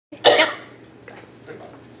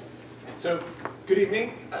So, good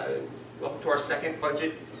evening. Welcome to our second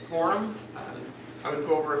budget forum. I'm going to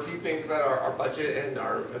go over a few things about our budget and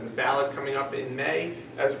the ballot coming up in May,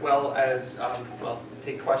 as well as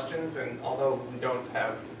take questions. And although we don't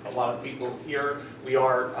have a lot of people here,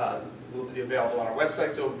 we'll be available on our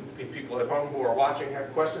website. So if people at home who are watching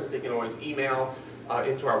have questions, they can always email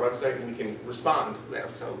into our website and we can respond there.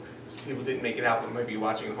 So if people didn't make it out but might be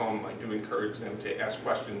watching at home, I do encourage them to ask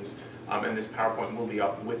questions. And this PowerPoint will be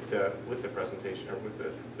up with the presentation or with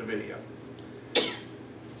the video.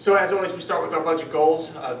 So as always, we start with our budget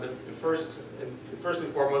goals. First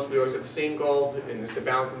and foremost, we always have the same goal, and it's to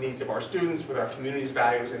balance the needs of our students with our community's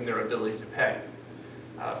values and their ability to pay.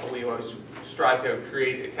 We always strive to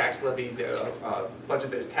create a tax levy,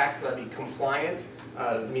 budget that is tax levy compliant,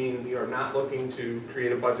 meaning we are not looking to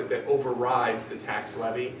create a budget that overrides the tax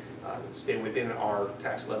levy, stay within our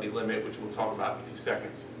tax levy limit, which we'll talk about in a few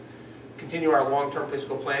seconds. Continue our long-term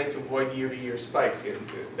fiscal planning to avoid year-to-year spikes,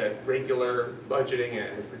 that regular budgeting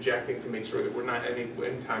and projecting to make sure that we're not at any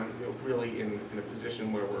time really in a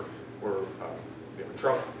position where we're in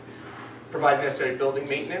trouble. Provide necessary building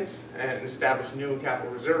maintenance and establish new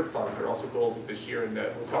capital reserve funds are also goals of this year, and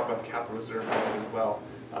we'll talk about the capital reserve fund as well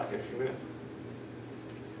in a few minutes.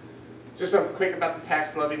 Just something quick about the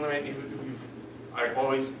tax levy limit. I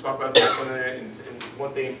always talk about the tax limit, and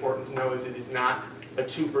one thing important to know is it is not a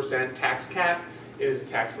 2% tax cap. It is a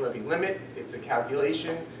tax levy limit. It's a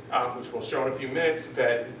calculation, which we'll show in a few minutes,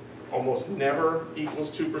 that almost never equals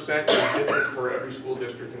 2%. It's different for every school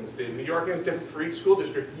district in the state of New York, and it's different for each school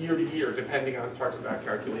district year to year, depending on parts of that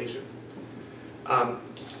calculation.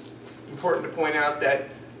 Important to point out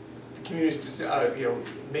that the community is just,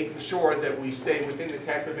 making sure that we stay within the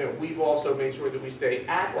tax levy limit. We've also made sure that we stay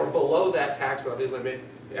at or below that tax levy limit.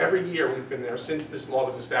 Every year we've been there since this law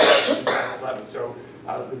was established in 2011. So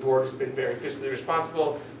the board has been very fiscally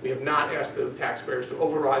responsible. We have not asked the taxpayers to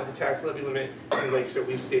override the tax levy limit. And like I said,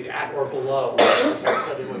 we've stayed at or below the tax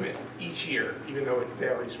levy limit each year, even though it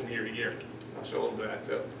varies from year to year. I'll show a little bit of that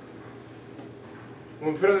too.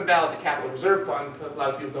 When we put on the ballot the capital reserve fund, a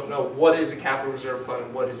lot of people don't know what is a capital reserve fund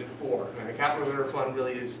and what is it for. And a capital reserve fund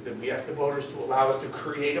really is that we ask the voters to allow us to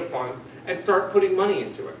create a fund and start putting money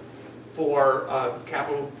into it for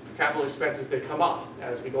capital expenses that come up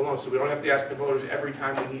as we go along. So we don't have to ask the voters every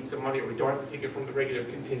time we need some money, or we don't have to take it from the regular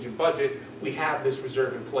contingent budget. We have this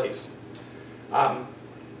reserve in place.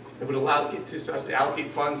 It would allow us to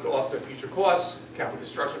allocate funds to offset future costs, capital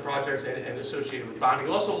construction projects, and associated with bonding.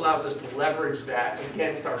 It also allows us to leverage that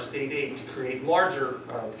against our state aid to create larger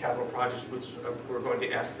capital projects, which we're going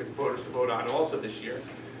to ask the voters to vote on also this year.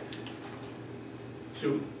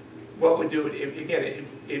 So what would do it, again,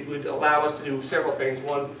 it would allow us to do several things.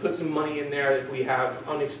 One, put some money in there if we have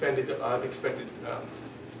unexpected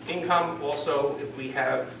income. Also, if we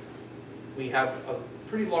have a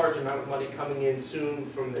pretty large amount of money coming in soon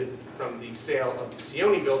from the sale of the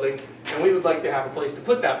Sione building, and we would like to have a place to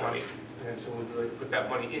put that money. And so we'd like to put that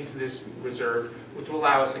money into this reserve, which will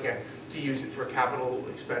allow us, again, to use it for capital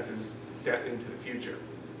expenses into the future.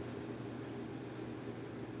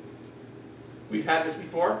 We've had this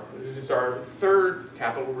before. This is our third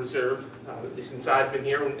capital reserve, at least since I've been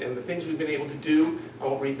here, and the things we've been able to do, I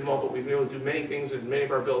won't read them all, but we've been able to do many things in many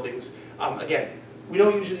of our buildings. Again, we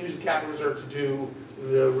don't usually use the capital reserve to do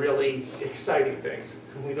the really exciting things.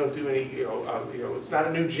 We don't do any, it's not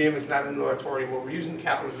a new gym, it's not a new auditorium. What we're using the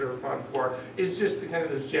capital reserve fund for is just the kind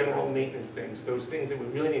of those general maintenance things, those things that we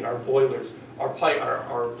really need: our boilers, our pipe,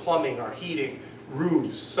 our plumbing, our heating,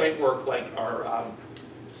 roofs, site work like our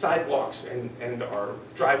sidewalks and our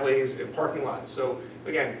driveways and parking lots. So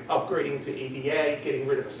again, upgrading to ADA, getting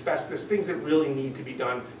rid of asbestos, things that really need to be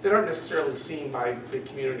done that aren't necessarily seen by the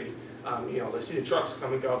community. They see the trucks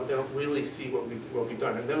come and go, but they don't really see what we've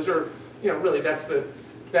done. And those are, really that's the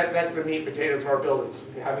meat and potatoes of our buildings.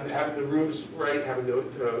 Having the roofs right, having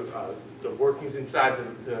the workings inside,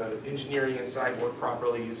 the engineering inside work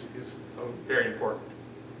properly is very important.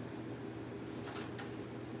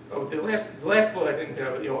 Oh, the last bullet I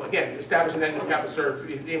didn't, again, establishing that new capital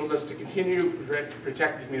reserve enables us to continue to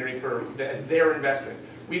protect the community for their investment.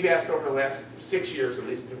 We've asked over the last 6 years, at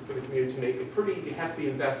least, for the community to make a pretty hefty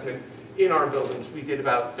investment in our buildings. We did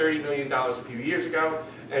about $30 million a few years ago,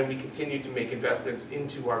 and we continue to make investments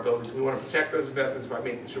into our buildings. We want to protect those investments by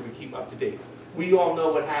making sure we keep up to date. We all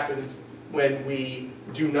know what happens when we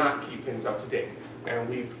do not keep things up to date. And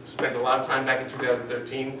we've spent a lot of time back in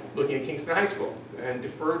 2013 looking at Kingston High School, and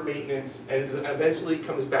deferred maintenance, and eventually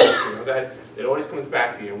comes back to you. That it always comes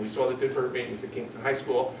back to you. And we saw the deferred maintenance at Kingston High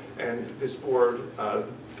School, and this board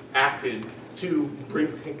acted to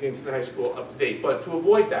bring Kingston High School up to date. But to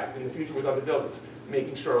avoid that in the future with other buildings,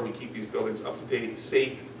 making sure we keep these buildings up to date,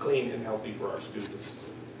 safe, clean, and healthy for our students.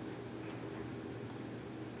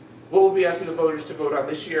 What we'll be asking the voters to vote on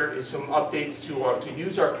this year is some updates to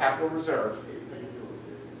use our capital reserve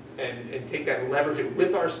and take that and leverage it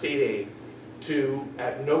with our state aid to,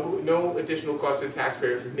 at no additional cost to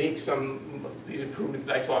taxpayers, make some of these improvements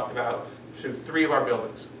that I talked about to 3 of our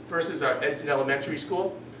buildings. First is our Edson Elementary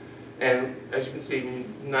School. And as you can see,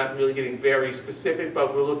 we're not really getting very specific,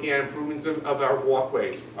 but we're looking at improvements of our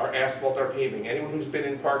walkways, our asphalt, our paving. Anyone who's been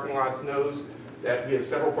in parking lots knows that we have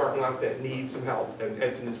several parking lots that need some help, and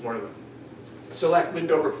Edson is one of them. Select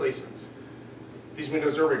window replacements. These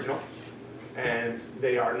windows are original, and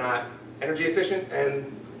they are not energy efficient,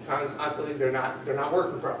 and honestly, they're not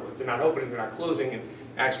working properly. They're not opening, they're not closing, and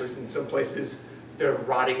actually in some places, they're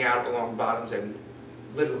rotting out along the bottoms and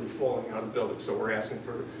literally falling out of the building. So we're asking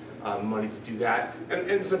for money to do that,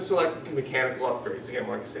 and some select mechanical upgrades. Again,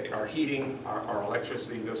 like I say, our heating, our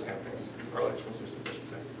electricity, those kind of things, our electrical systems, I should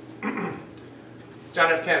say. John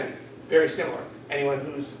F. Kennedy, very similar. Anyone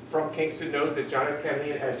who's from Kingston knows that John F.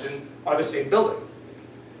 Kennedy and Edson are the same building.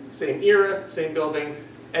 Same era, same building.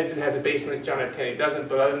 Edson has a basement, John F. Kennedy doesn't,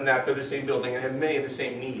 but other than that, they're the same building and have many of the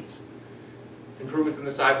same needs. Improvements in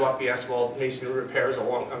the sidewalk, the asphalt, masonry repairs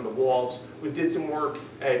along on the walls. We did some work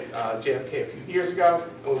at JFK a few years ago,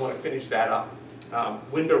 and we want to finish that up.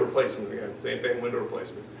 Window replacement, again, same thing, window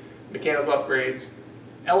replacement. Mechanical upgrades,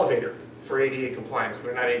 elevator for ADA compliance.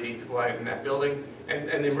 We're not ADA compliant in that building,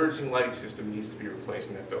 and the emergency lighting system needs to be replaced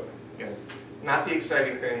in that building. Again, not the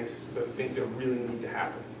exciting things, but the things that really need to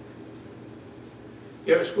happen.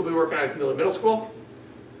 The other school we're working on is Miller Middle School.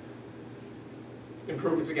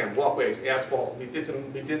 Improvements again, walkways, asphalt. We did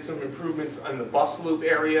some improvements on the bus loop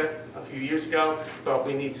area a few years ago, but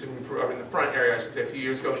we need to improve in the front area, I should say, a few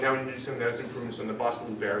years ago. Now we need to do some of those improvements on the bus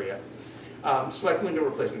loop area. Select window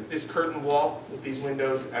replacements. This curtain wall with these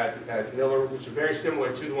windows at Miller, which are very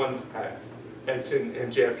similar to the ones at Edson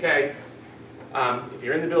and JFK. If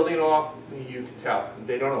you're in the building at all, you can tell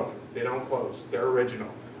they don't open, they don't close. They're original.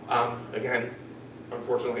 Again,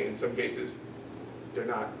 unfortunately, in some cases,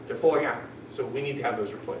 they're falling out. So we need to have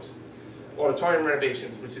those replaced. Auditorium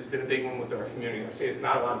renovations, which has been a big one with our community. I say it's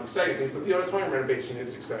not a lot of exciting things, but the auditorium renovation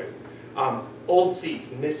is exciting. Old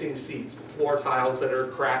seats, missing seats, floor tiles that are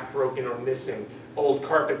cracked, broken, or missing, old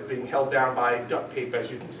carpets being held down by duct tape,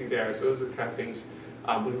 as you can see there. So those are the kind of things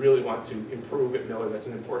we really want to improve at Miller. That's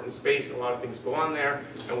an important space. A lot of things go on there,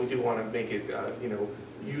 and we do want to make it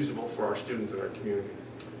usable for our students and our community.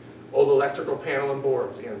 Old electrical panel and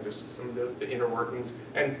boards, again, just some of the inner workings,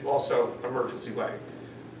 and also emergency lighting.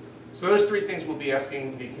 So those 3 things we'll be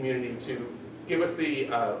asking the community to give us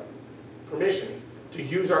the permission to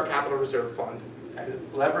use our capital reserve fund,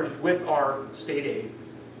 leveraged with our state aid,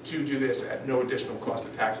 to do this at no additional cost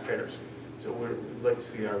to taxpayers. So we'd like to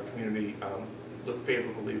see our community look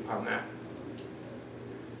favorably upon that.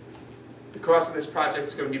 The cost of this project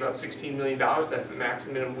is going to be about $16 million. That's the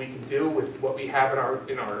maximum we can do with what we have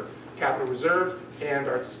in our capital reserve and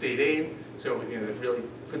our state aid. So it really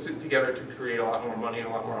puts it together to create a lot more money and a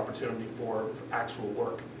lot more opportunity for actual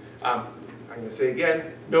work. I'm going to say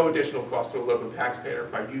again, no additional cost to a local taxpayer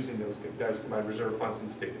by using those combined reserve funds in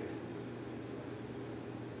state aid.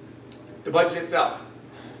 The budget itself,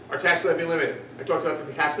 our tax levy limit. I talked about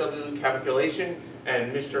the tax levy calculation,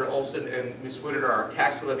 and Mr. Olson and Ms. Woodard are our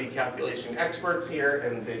tax levy calculation experts here,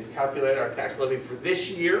 and they've calculated our tax levy for this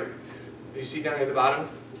year. You see down here at the bottom,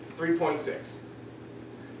 3.6.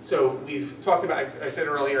 So we've talked about, I said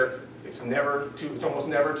earlier, it's almost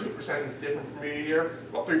never 2%, it's different from year to year.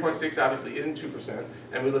 Well, 3.6 obviously isn't 2%,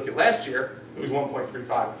 and we look at last year, it was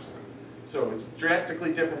 1.35%. So it's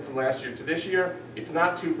drastically different from last year to this year. It's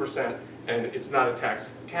not 2%, and it's not a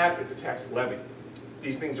tax cap, it's a tax levy.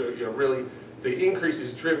 These things are really, the increase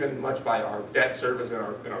is driven much by our debt service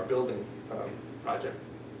and our building project.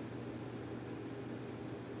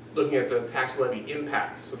 Looking at the tax levy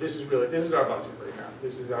impact. So this is our budget right now.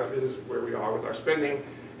 This is where we are with our spending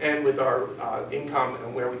and with our income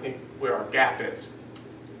and where our gap is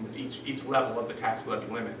with each level of the tax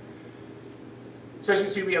levy limit. So as you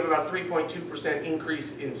can see, we have about 3.2%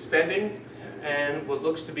 increase in spending and what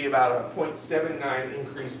looks to be about a 0.79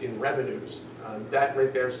 increase in revenues. That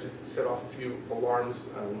right there should set off a few alarms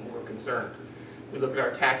when we're concerned. We look at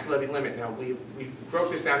our tax levy limit. Now, we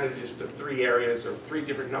broke this down into just the 3 areas, or 3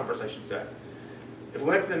 different numbers, I should say. If we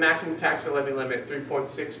went to the maximum tax levy limit,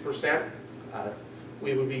 3.6%,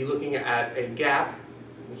 we would be looking at a gap,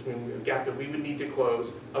 which means a gap that we would need to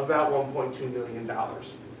close, of about $1.2 million.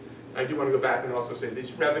 I do want to go back and also say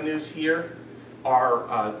these revenues here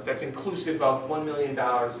are, that's inclusive of $1 million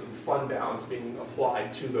in fund balance being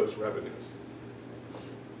applied to those revenues.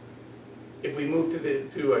 If we move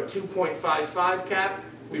to a 2.55 cap,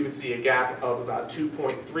 we would see a gap of about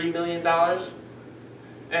 $2.3 million.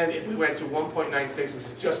 And if we went to 1.96, which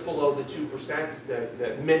is just below the 2%,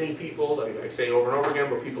 that many people, like I say over and over again,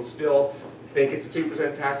 but people still think it's a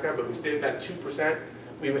 2% tax cap, but if we stayed at that 2%,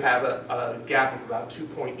 we would have a gap of about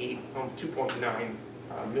 $2.9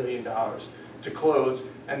 million to close,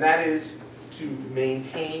 and that is to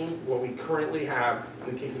maintain what we currently have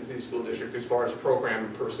in the Kingston City School District as far as program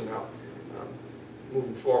and personnel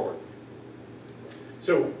moving forward.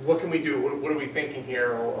 So what can we do? What are we thinking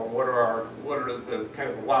here, or what are the kind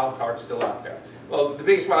of the wild cards still out there? Well, the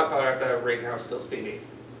biggest wild card out there right now is still state aid.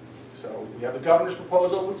 So we have the governor's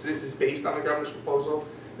proposal, which this is based on the governor's proposal.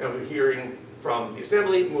 Now we're hearing from the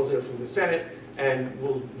Assembly, we'll hear from the Senate, and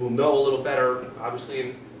we'll know a little better, obviously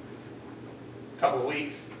in a couple of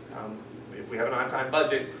weeks, if we have an on-time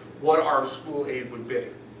budget, what our school aid would be.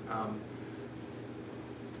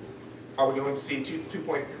 Are we going to see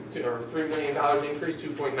 $3 million increase,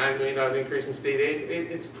 $2.9 million increase in state aid?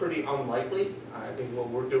 It's pretty unlikely. I think what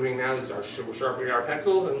we're doing now is we're sharpening our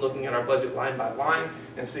pencils and looking at our budget line by line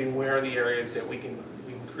and seeing where are the areas that we can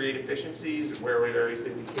create efficiencies, and where are the areas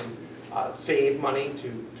that we can save money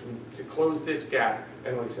to close this gap,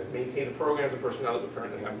 and like I said, maintain the programs and personnel that we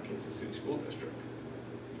currently have in Kingston City School District.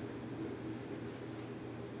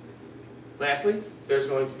 Lastly, there's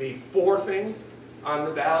going to be 4 things on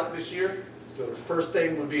the ballot this year. So the first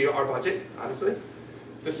thing would be our budget, obviously.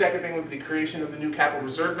 The second thing would be the creation of the new capital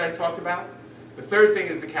reserve that I talked about. The third thing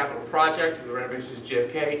is the capital project, the renovations of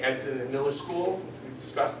JFK, Edson, and Miller School, which we've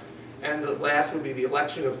discussed. And the last would be the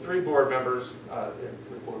election of 3 board members,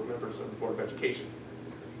 3 board members of the Board of Education.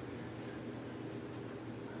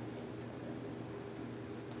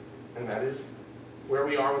 And that is where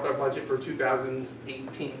we are with our budget for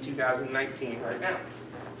 2018-2019 right now.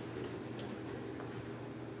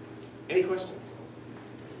 Any questions?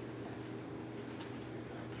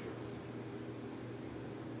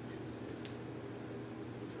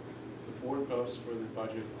 The board votes for the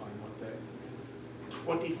budget on what day?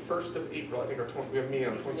 21st of April, I think, we have a meeting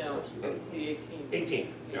on the 21st. No, it's the 18th. 18th,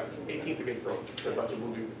 yeah, 18th of April. The budget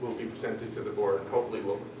will be presented to the board, and hopefully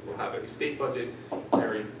we'll have a state budget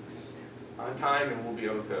very on time, and we'll be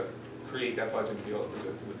able to create that budget and be able to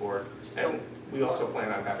present to the board. And we also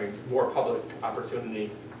plan on having more public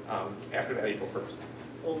opportunity after that April 1st.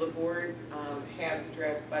 Will the board have the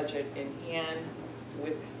draft budget in hand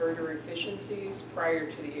with further efficiencies prior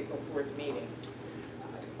to the April 4th meeting?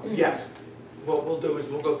 Yes. What we'll do is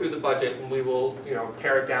we'll go through the budget and we will,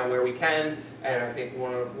 pare it down where we can. And I think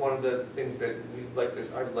one of the things that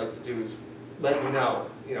I'd like to do is let you know,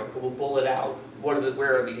 we'll bullet out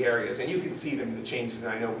where are the areas, and you can see them in the changes.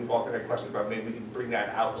 And I know we've often had questions about maybe we can bring that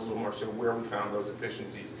out a little more, so where we found those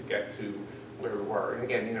efficiencies to get to where we were. And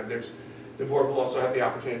again, the board will also have the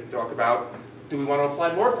opportunity to talk about, do we want to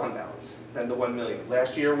apply more fund balance than the $1 million?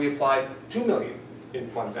 Last year we applied $2 million in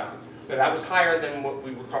fund balance. Now that was higher than what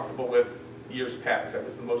we were comfortable with years past. That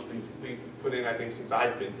was the most we've put in, I think, since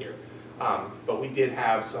I've been here. But we did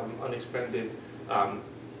have some unexpended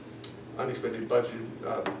budget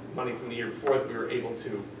money from the year before that we were able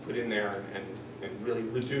to put in there and really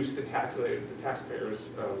reduce the taxpayers'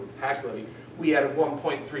 tax levy. We had a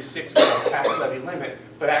 1.36 tax levy limit,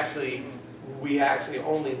 but actually we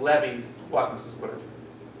only levied what, Mrs. Woodard?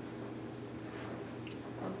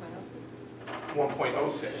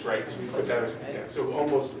 1.06, right? So we put that as, so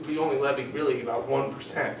we only levied really about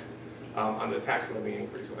 1% on the tax levy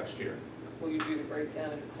increase last year. Will you do the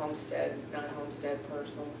breakdown of homestead, non-homestead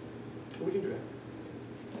parcels? We can do that.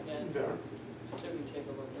 Again, Yeah. should we take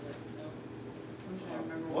a look at it? No? I don't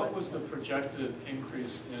remember What was the projected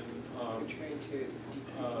increase in We're trying to decrease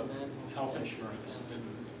the health non-homestead. insurance in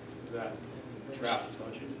that draft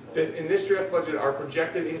budget? In this draft budget, our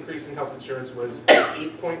projected increase in health insurance was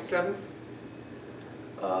 8.7.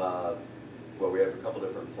 Well, we have a couple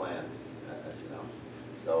different plans, as you know.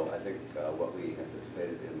 So I think what we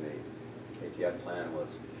anticipated in the KTF plan was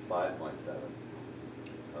 5.7.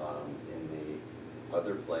 In the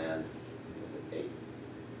other plans, was it 8?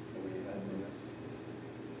 What were you having in this?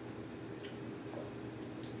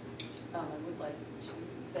 I would like to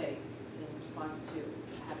say, in response to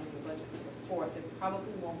having the budget for the 4th, it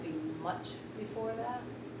probably won't be much before that,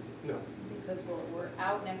 No. because we're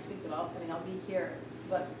out next week, but I'll be here,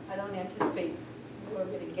 but I don't anticipate we're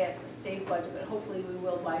going to get the state budget, but hopefully we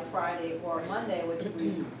will by Friday or Monday, which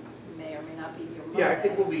we may or may not be here Monday. Yeah, I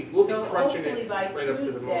think we'll be crunching it right up to the moment. So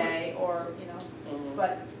hopefully by Tuesday, or, Mhm.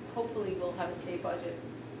 but hopefully we'll have a state budget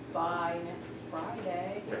by next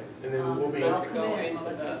Friday. Okay. And then we'll be, So I'll to come go in, into I'll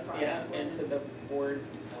let the, you Friday yeah, morning. into the board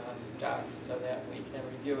docs so that we can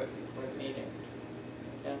review it before the meeting.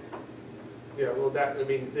 Okay? yeah, well, that, I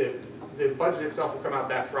mean, the budget itself will come out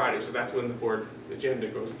that Friday, so that's when the board agenda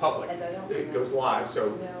goes public. And I don't It goes live, so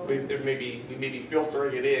No. we may be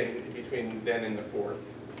filtering it in between then and the 4th.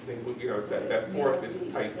 I think, you know, that 4th is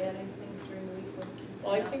tight. Adding things during the week when it's-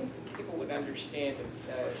 Well, I think people would understand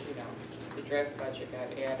if, you know, the draft budget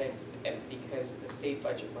got added because the state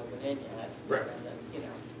budget wasn't in yet. Right. And then, you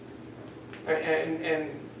know, And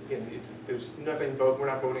again, there's nothing we're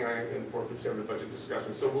not voting on anything for the budget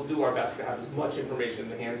discussion, so we'll do our best to have as much information in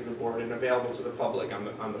the hands of the board and available to the public on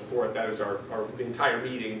the 4th. That is the entire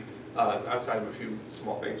meeting, outside of a few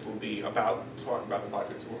small things, will be about talking about the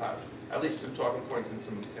budget, so we'll have at least some talking points and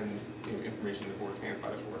you know, information in the board's hand by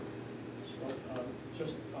the 4th.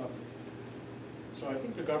 So I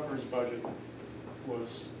think the governor's budget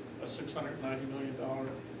was a $690 million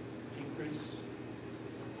increase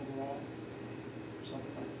overall, or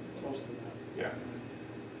something like close to that. Yeah.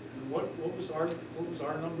 And what was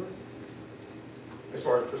our number? As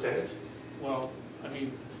far as percentage? Well, I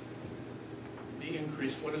mean, the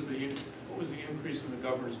increase, what was the increase in the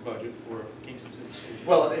governor's budget for Kingston City Schools?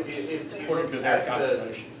 Well, if you According look to that at the,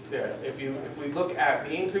 calculation. yeah, if we look at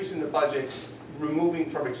the increase in the budget, removing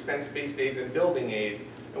from expense-based aids and building aid,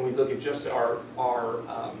 and we look at just our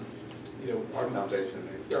you know, our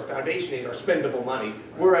foundation aid, our spendable money,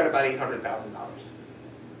 we're at about $800,000.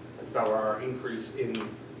 That's about where our increase in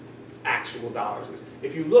actual dollars is.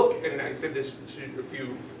 If you look, and I said this to a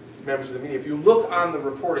few members of the media, if you look on the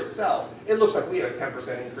report itself, it looks like we had a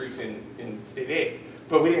 10% increase in state aid.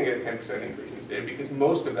 But we didn't get a 10% increase in state aid because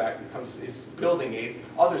most of that is building aid,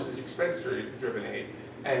 others is expense-driven aid.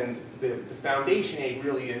 And the foundation aid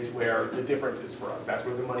really is where the difference is for us. That's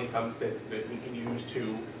where the money comes that we can use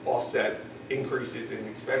to offset increases in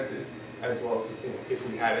expenses, as well as if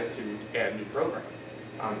we had it to add a new program.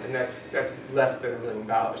 And that's less than $1 million.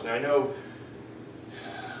 Now I know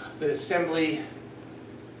the Assembly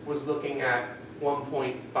was looking at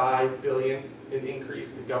 1.5 billion in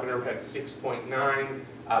increase. The governor had 6.9.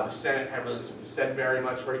 The Senate hasn't said very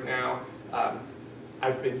much right now.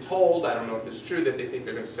 I've been told, I don't know if this is true, that they think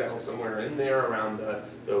they're going to settle somewhere in there around the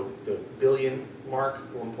billion mark,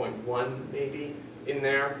 1.1 maybe in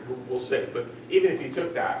there. We'll see. But even if you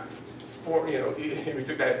took that, if you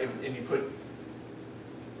took that and you put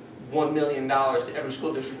 $1 million to every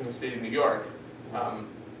school district in the state of New York,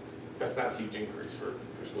 that's not a huge increase for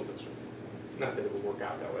school districts. Not that it would work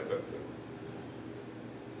out that way, but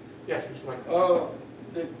yes, Mr. Mike.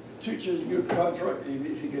 The teacher's new contract,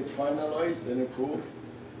 if it gets finalized and approved,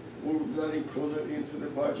 will that include it into the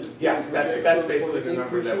budget? Yes, that's Projections basically for the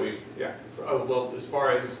number that we, increases? yeah. Well, as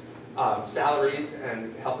far as salaries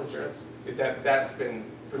and health insurance, that's been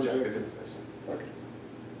projected in this. Okay.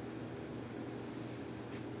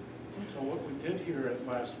 So what we did here at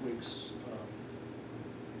last week's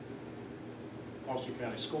Ulster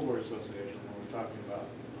County School Board Association, when we were talking about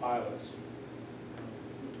pilots,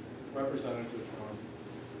 representative from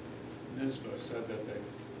NISBA said that they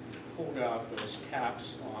pulled out those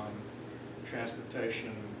caps on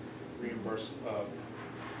transportation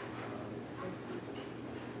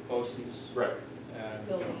BOCES Right. and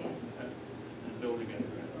Building aid. and building it.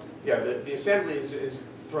 Yeah, the Assembly is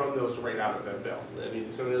thrown those right out of that bill. I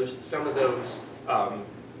mean, some of those,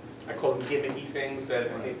 I call them gimmicky things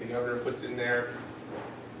that I think the governor puts in there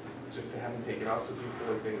just to have them taken off so people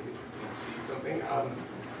feel like they see something.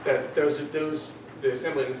 That the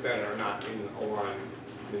Assembly and the Senate are not in alignment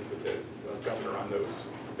with the governor on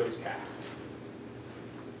those caps.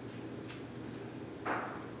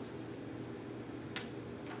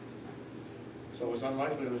 So it was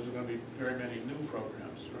unlikely there was going to be very many new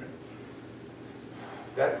programs, right?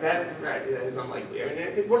 That is unlikely. I mean,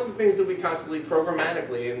 I think one of the things that we constantly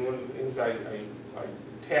programmatically, and one of the things I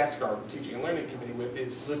task our teaching and learning committee with,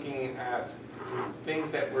 is looking at things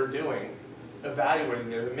that we're doing, evaluating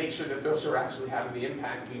them, to make sure that those are actually having the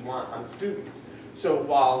impact we want on students. So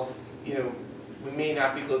while, we may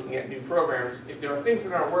not be looking at new programs, if there are things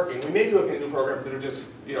that aren't working, we may be looking at new programs that are just,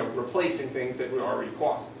 replacing things that would already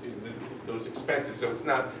cost those expenses. So it's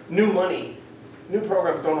not new money. New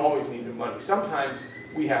programs don't always need new money. Sometimes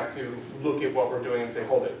we have to look at what we're doing and say,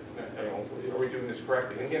 hold it, are we doing this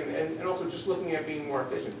correctly? And again, and also just looking at being more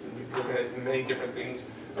efficient. And we're looking at many different things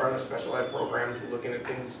around our special ed programs. We're looking at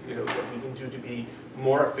things, that we can do to be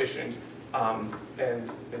more efficient and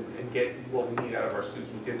get what we need out of our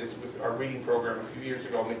students. We did this with our reading program a few years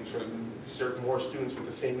ago, making sure that we served more students with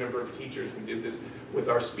the same number of teachers. We did this with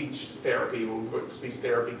our speech therapy, when we put speech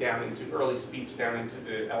therapy down into early speech down into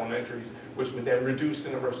the elementaries, which would then reduce the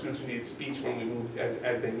number of students who needed speech when we moved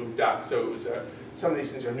as they moved up. So it was some of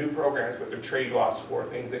these things are new programs, but they're trade-offs for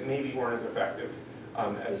things that maybe weren't as effective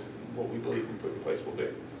as what we believe we put in place will be.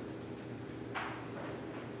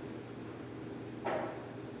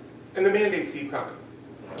 And the mandates keep coming.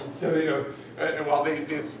 So, and while the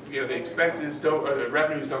expenses don't, or the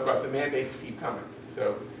revenues don't go up, the mandates keep coming.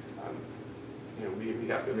 So, we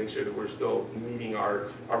have to make sure that we're still meeting our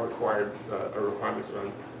requirements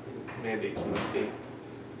around mandates from the state.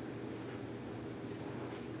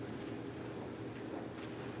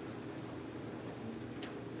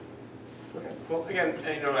 Okay. Well, again,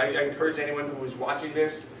 I encourage anyone who is watching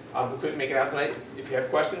this, who couldn't make it out tonight, if you have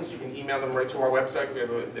questions, you can email them right to our website. We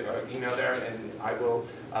have an email there, and I will,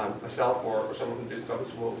 myself or someone from business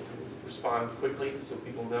office will respond quickly so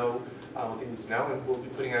people know what they need to know. And we'll be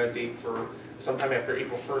putting out a date for sometime after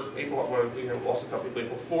April 1st. We'll also tell people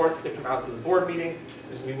April 4th to come out to the board meeting,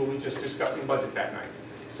 because we will be just discussing budget that night.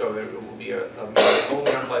 So there will be a meeting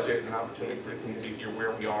only on budget, and an opportunity for the community to hear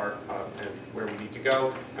where we are and where we need to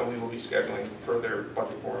go. And we will be scheduling further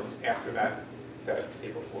budget forums after that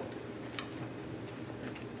April 4th.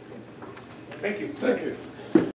 Thank you. Thank you.